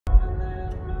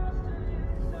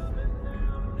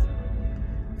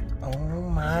Oh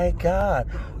my God.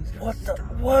 What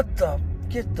the?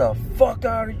 Get the fuck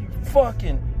out of you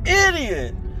fucking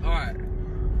idiot. All right.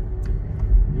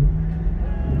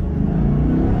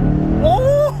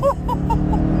 Oh!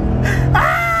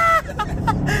 Ah!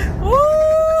 Woo!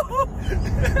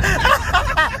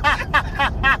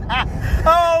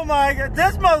 Oh my God.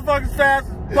 This motherfucker's fast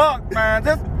as fuck, man.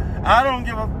 I don't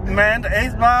give a, man, the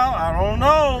 8 Mile, I don't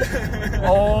know.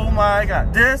 Oh my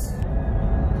God. This,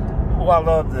 oh, I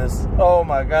love this. Oh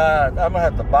my God. I'm gonna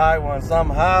have to buy one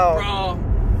somehow. Bro,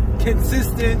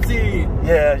 consistency.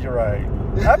 Yeah, you're right.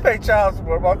 I pay child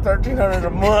support about $1,300 a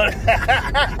month.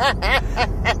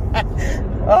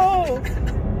 Oh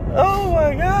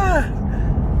my God.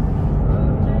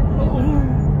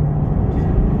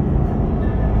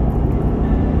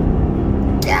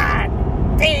 God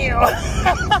damn.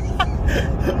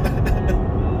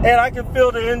 And I can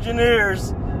feel the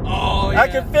engineers. Oh yeah. I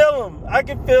can feel them. I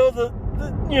can feel the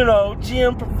you know,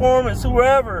 GM Performance,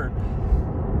 whoever.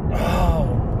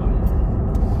 Oh.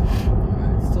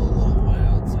 It's still a little wet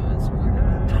outside, so we're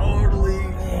gonna totally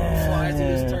fly to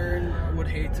this turn. I would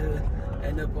hate to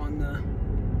end up on the.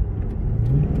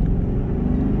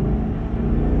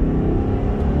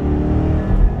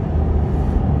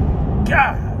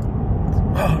 God.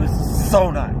 Oh, this is so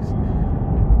nice.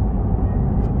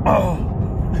 Oh.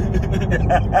 Who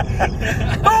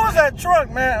was that truck,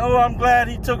 man? Oh, I'm glad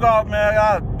he took off, man.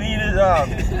 I beat it up.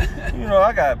 You know,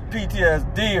 I got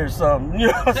PTSD or something. You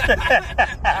know what I'm saying?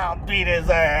 I'll beat his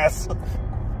ass.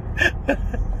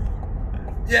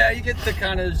 Yeah, you get the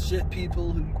kind of shit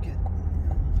people who get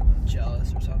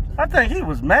jealous or something. I think he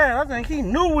was mad. I think he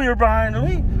knew we were behind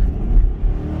him.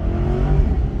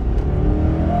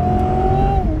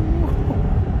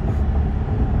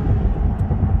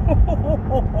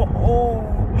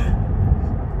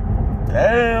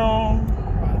 Damn.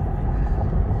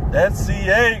 That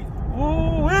C8.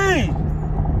 Woo-wee.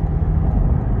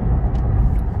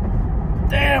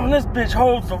 Damn, this bitch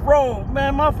holds the road,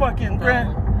 man. My fucking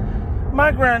Grand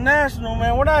National,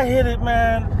 man. When I hit it,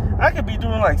 man, I could be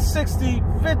doing like 50,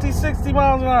 60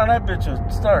 miles an hour. That bitch will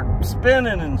start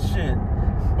spinning and shit.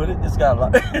 But it's got a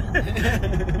lot.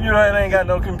 You know, it ain't got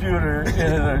no computer in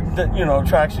it, or, you know,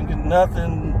 traction,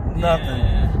 nothing.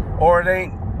 Yeah. Or it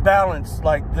ain't balanced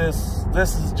like this.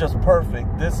 This is just perfect.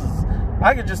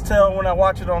 I could just tell when I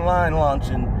watch it online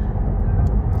launching.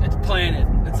 It's planted.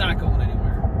 It's not going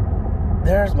anywhere.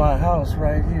 There's my house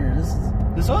right here.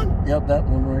 This one? Yep, that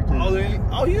one right there.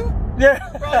 Oh, you? Yeah.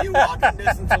 Bro, you walking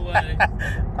distance away.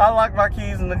 I locked my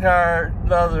keys in the car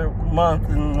the other month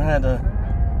and had to.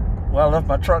 Well, I left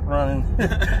my truck running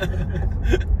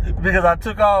because I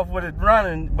took off with it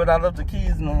running, but I left the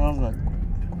keys in the house. Like,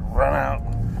 run out.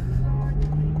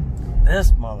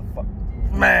 This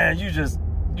motherfucker, man, you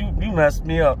messed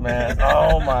me up, man.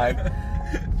 Oh my.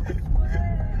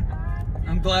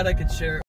 I'm glad I could share it.